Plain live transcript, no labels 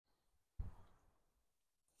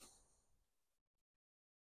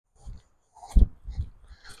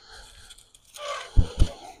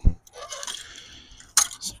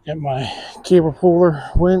Get my cable puller,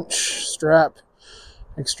 winch, strap,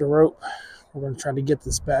 extra rope. We're going to try to get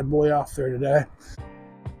this bad boy off there today.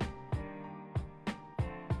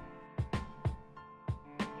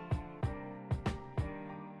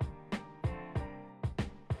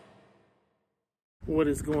 What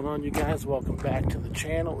is going on, you guys? Welcome back to the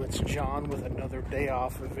channel. It's John with another day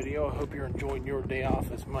off video. I hope you're enjoying your day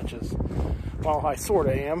off as much as, well, I sort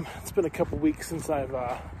of am. It's been a couple weeks since I've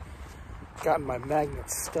gotten my magnet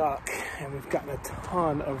stuck, and we've gotten a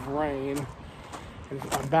ton of rain. And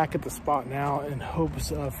I'm back at the spot now in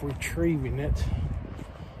hopes of retrieving it,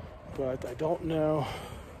 but I don't know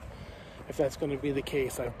if that's going to be the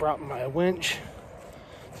case. I've brought my winch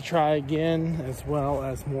to try again, as well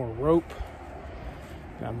as more rope.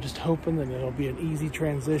 And I'm just hoping that it'll be an easy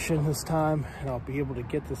transition this time, and I'll be able to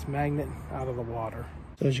get this magnet out of the water.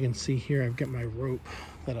 So as you can see here, I've got my rope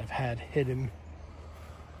that I've had hidden,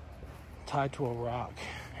 tied to a rock,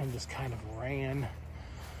 and just kind of ran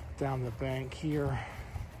down the bank here.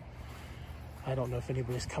 I don't know if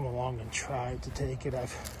anybody's come along and tried to take it.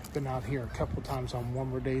 I've been out here a couple times on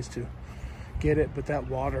warmer days to get it, but that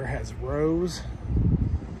water has rose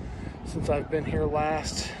since I've been here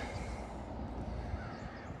last.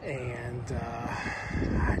 And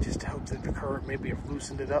I just hope that the current maybe have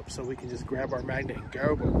loosened it up so we can just grab our magnet and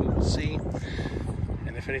go, but we will see.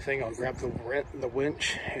 And if anything, I'll grab the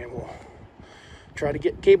winch and we'll try to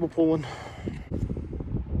get cable pulling.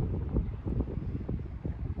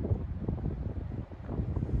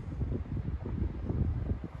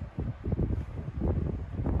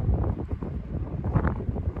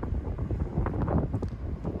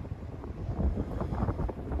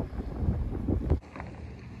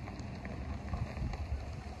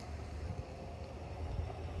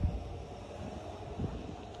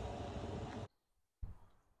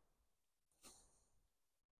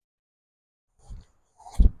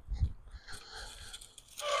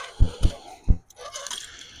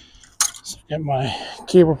 Get my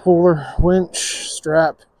cable puller, winch,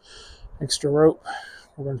 strap, extra rope.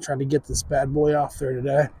 We're going to try to get this bad boy off there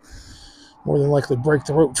today. More than likely break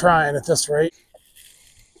the rope trying at this rate.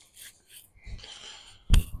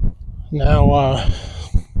 Now,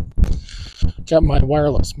 got my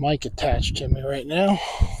wireless mic attached to me right now,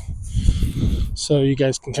 so you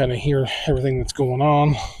guys can kind of hear everything that's going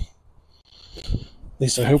on. At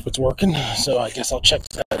least I hope it's working, so I guess I'll check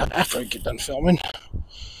that out after I get done filming.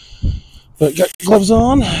 But got gloves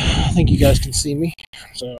on. I think you guys can see me,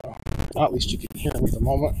 so at least you can hear me at the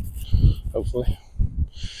moment, hopefully.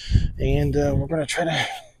 And we're going to try to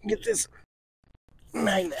get this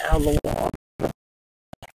magnet out of the water.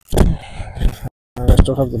 I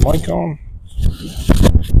still have the mic on.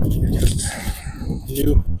 Just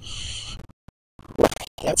new.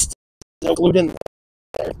 That's still glued in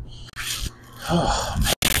there. Oh,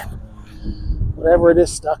 man. Whatever it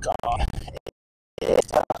is stuck on, it's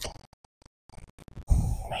stuck.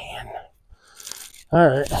 Man.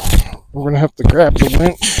 Alright, we're going to have to grab the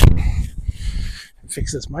winch and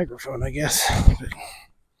fix this microphone, I guess. But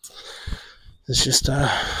it's just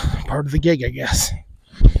part of the gig, I guess.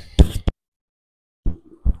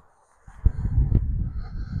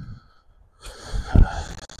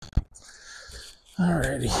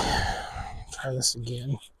 Alrighty, try this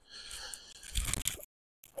again.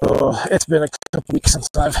 Oh, it's been a couple weeks since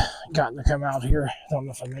I've gotten to come out here. I don't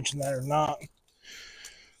know if I mentioned that or not.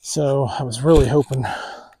 So I was really hoping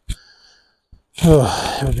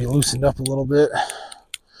it would be loosened up a little bit,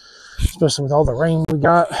 especially with all the rain we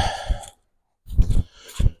got.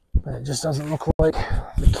 But it just doesn't look like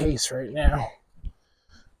the case right now.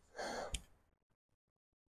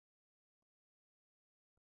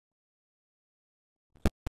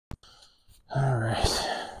 All right.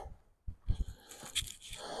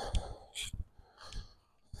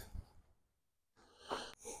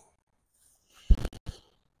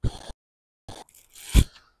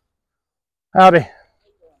 Howdy.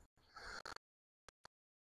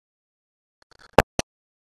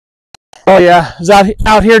 Oh yeah, I was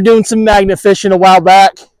out here doing some magnet fishing a while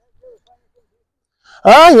back.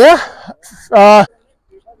 Oh yeah.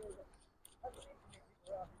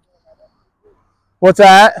 What's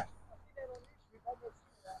that?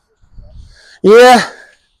 Yeah.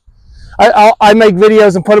 I make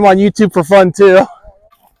videos and put them on YouTube for fun too.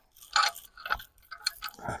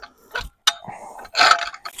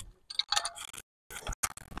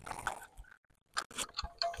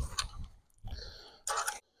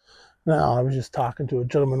 No, I was just talking to a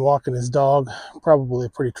gentleman walking his dog, probably a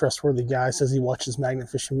pretty trustworthy guy. Says he watches magnet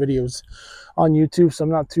fishing videos on YouTube, so I'm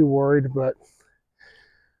not too worried, but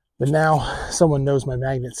now someone knows my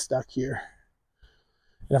magnet's stuck here.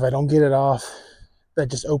 And if I don't get it off, that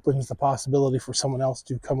just opens the possibility for someone else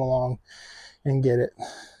to come along and get it.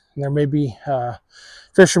 And there may be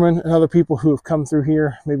fishermen and other people who have come through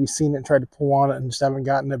here, maybe seen it and tried to pull on it and just haven't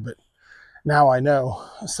gotten it. But now I know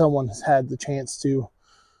someone has had the chance to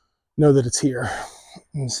know that it's here.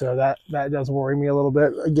 And so that does worry me a little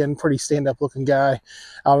bit. Again, pretty stand-up looking guy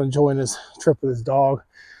out enjoying his trip with his dog.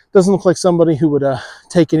 Doesn't look like somebody who would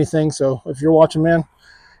take anything. So if you're watching, man,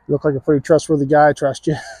 you look like a pretty trustworthy guy. I trust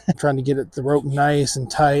you. Trying to get it, the rope nice and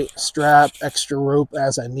tight, strap, extra rope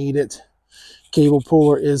as I need it. Cable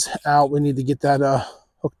puller is out. We need to get that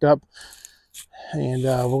hooked up. And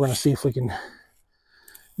we're going to see if we can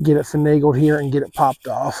get it finagled here and get it popped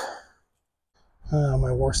off.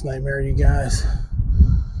 My worst nightmare, you guys.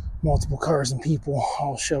 Multiple cars and people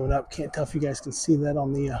all showing up. Can't tell if you guys can see that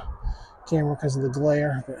on the camera because of the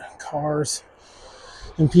glare, but cars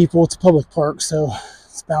and people. It's a public park, so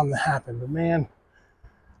it's bound to happen. But man,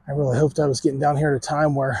 I really hoped I was getting down here at a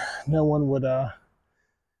time where no one would kind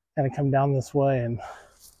of come down this way and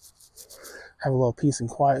have a little peace and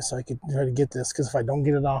quiet so I could try to get this. Because if I don't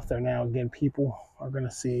get it off there now, again, people are going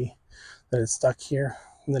to see that it's stuck here,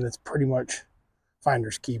 and then it's pretty much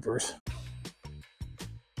finders keepers.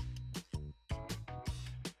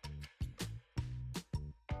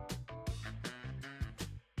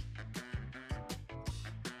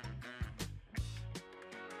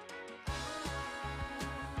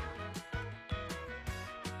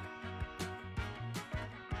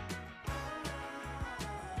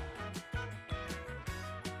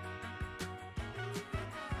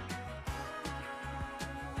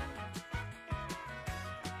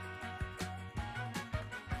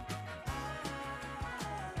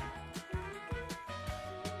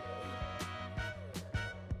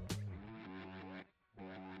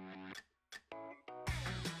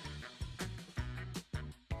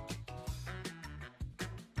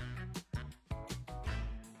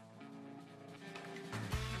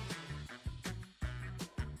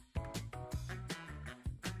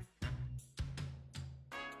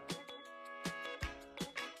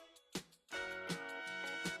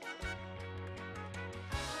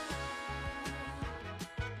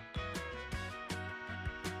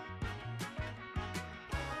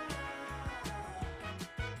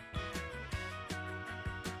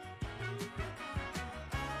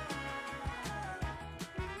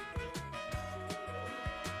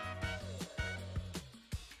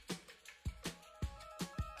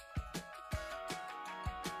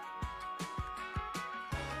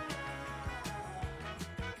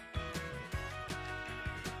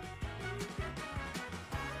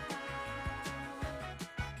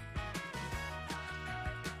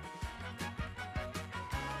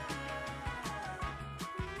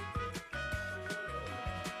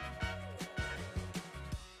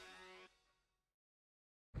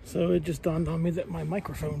 So it just dawned on me that my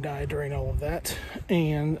microphone died during all of that,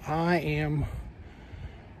 and I am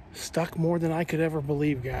stuck more than I could ever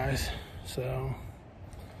believe, guys. So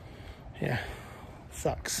yeah,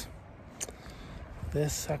 sucks.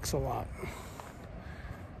 This sucks a lot.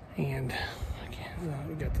 And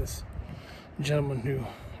we got this gentleman who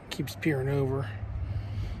keeps peering over.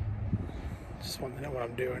 Just wanted to know what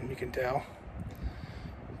I'm doing, you can tell.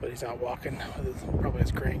 But he's out walking with probably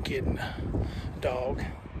his grandkid and dog.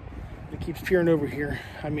 He keeps peering over here.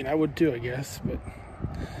 I mean, I would too, I guess, but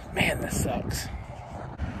man, this sucks.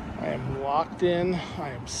 I am locked in. I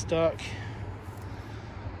am stuck.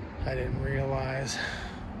 I didn't realize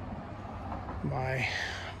my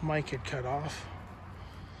mic had cut off,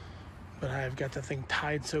 but I've got the thing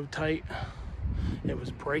tied so tight it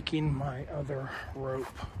was breaking my other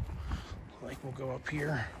rope. Like, we'll go up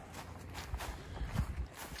here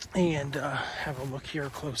and have a look here, a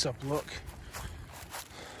close-up look.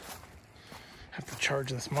 Have to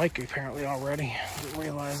charge this mic apparently already. Didn't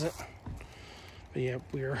realize it. But yeah,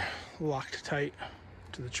 we're locked tight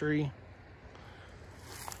to the tree.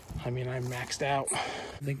 I mean, I'm maxed out.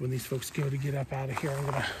 I think when these folks go to get up out of here, I'm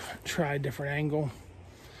gonna try a different angle,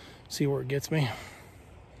 see where it gets me.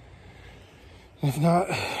 If not,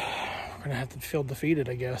 we're gonna have to feel defeated,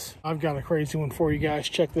 I guess. I've got a crazy one for you guys.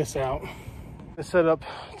 Check this out. I set up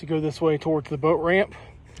to go this way towards the boat ramp.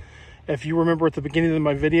 If you remember at the beginning of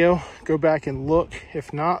my video, go back and look.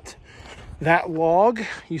 If not, that log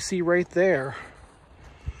you see right there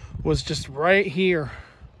was just right here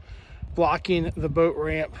blocking the boat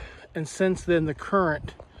ramp. And since then, the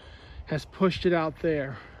current has pushed it out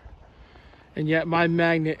there. And yet my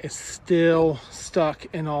magnet is still stuck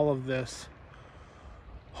in all of this.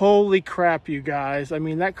 Holy crap, you guys. I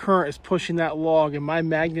mean, that current is pushing that log and my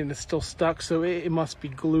magnet is still stuck, so it must be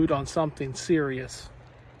glued on something serious.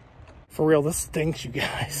 For real, this stinks, you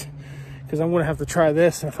guys. because I'm going to have to try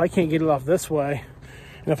this. And if I can't get it off this way,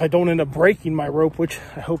 and if I don't end up breaking my rope, which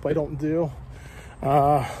I hope I don't do,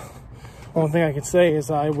 only thing I can say is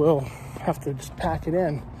I will have to just pack it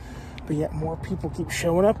in. But yet more people keep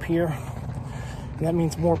showing up here, and that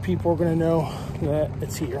means more people are going to know that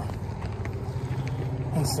it's here.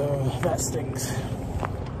 And so that stinks.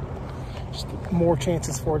 Just more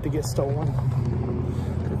chances for it to get stolen.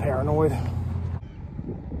 I'm paranoid.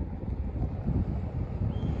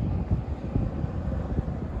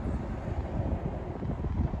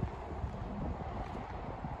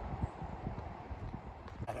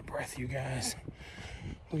 Out of breath, you guys.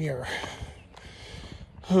 We are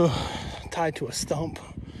tied to a stump.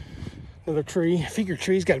 Another tree. I figure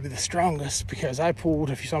tree's got to be the strongest because I pulled,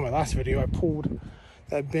 if you saw my last video, I pulled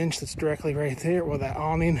that bench that's directly right there. Well, that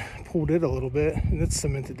awning, pulled it a little bit, and it's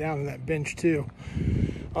cemented down in that bench too.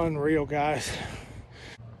 Unreal, guys.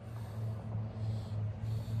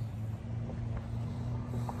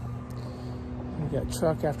 We got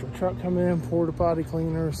truck after truck coming in, porta potty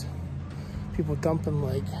cleaners, people dumping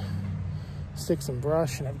like sticks and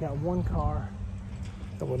brush, and I've got one car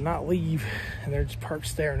that will not leave, and they're just parked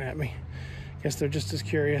staring at me. Guess they're just as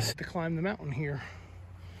curious to climb the mountain here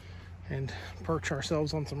and perch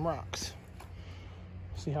ourselves on some rocks.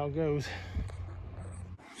 See how it goes.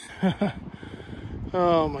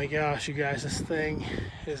 Oh my gosh, you guys, this thing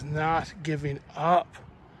is not giving up.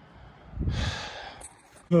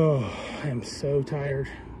 Oh, I am so tired.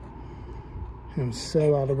 I'm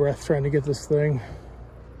so out of breath trying to get this thing.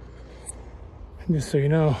 And just so you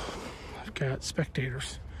know, I've got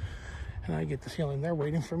spectators, and I get the feeling they're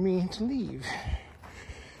waiting for me to leave.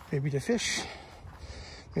 Maybe to fish.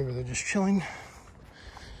 Maybe they're just chilling.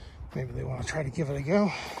 Maybe they want to try to give it a go.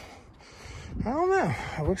 I don't know.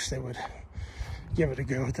 I wish they would give it a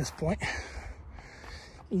go at this point.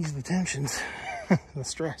 Ease the tensions, the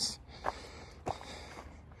stress.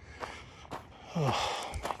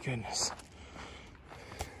 Oh my goodness.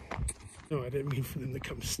 No, I didn't mean for them to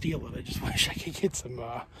come steal it. I just wish I could get some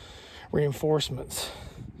reinforcements.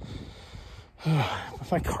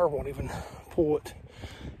 My car won't even pull it,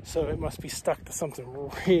 so it must be stuck to something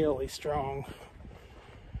really strong.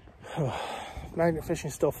 Magnet fishing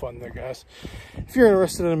is still fun there, guys. If you're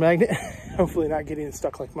interested in a magnet, hopefully not getting it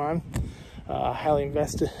stuck like mine, I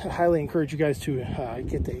highly encourage you guys to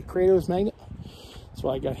get the Kratos magnet. That's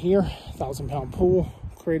what I got here. 1,000-pound pool.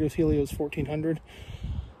 Kratos Helios 1400.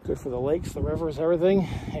 Good for the lakes, the rivers, everything.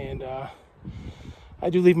 And I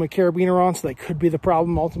do leave my carabiner on, so that could be the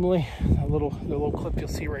problem ultimately. The little clip you'll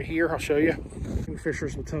see right here, I'll show you.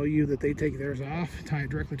 Fishers will tell you that they take theirs off, tie it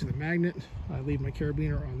directly to the magnet. I leave my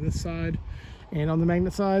carabiner on this side and on the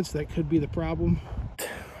magnet side, so that could be the problem.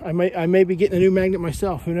 I may be getting a new magnet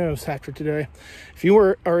myself, who knows, after today. If you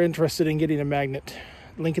are interested in getting a magnet,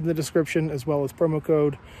 link in the description, as well as promo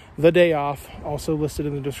code THEDAYOFF, also listed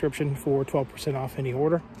in the description for 12% off any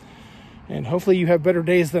order. And hopefully you have better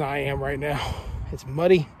days than I am right now. It's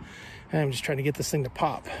muddy, and I'm just trying to get this thing to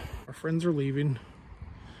pop. Our friends are leaving.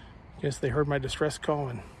 Guess they heard my distress call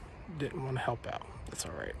and didn't want to help out. That's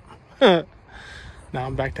all right. Now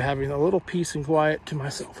I'm back to having a little peace and quiet to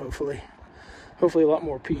myself, hopefully. Hopefully a lot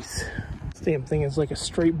more peace. This damn thing is like a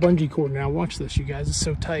straight bungee cord now. Watch this, you guys. It's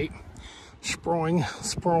so tight. Sproing.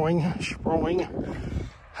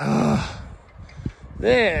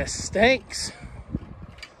 This stinks.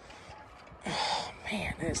 Oh,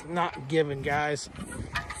 man, it's not giving, guys.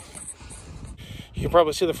 You can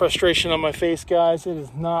probably see the frustration on my face, guys. It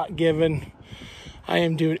is not giving. I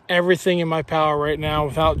am doing everything in my power right now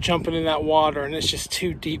without jumping in that water, and it's just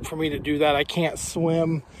too deep for me to do that. I can't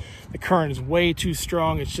swim. The current is way too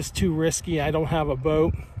strong. It's just too risky. I don't have a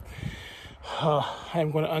boat.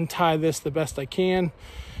 I'm going to untie this the best I can,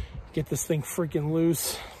 get this thing freaking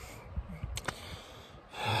loose.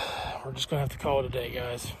 We're just going to have to call it a day,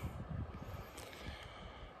 guys.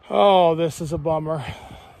 Oh, this is a bummer.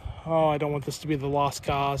 Oh, I don't want this to be the lost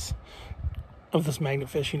cause of this magnet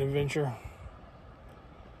fishing adventure.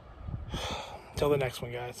 Until the next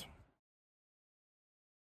one, guys.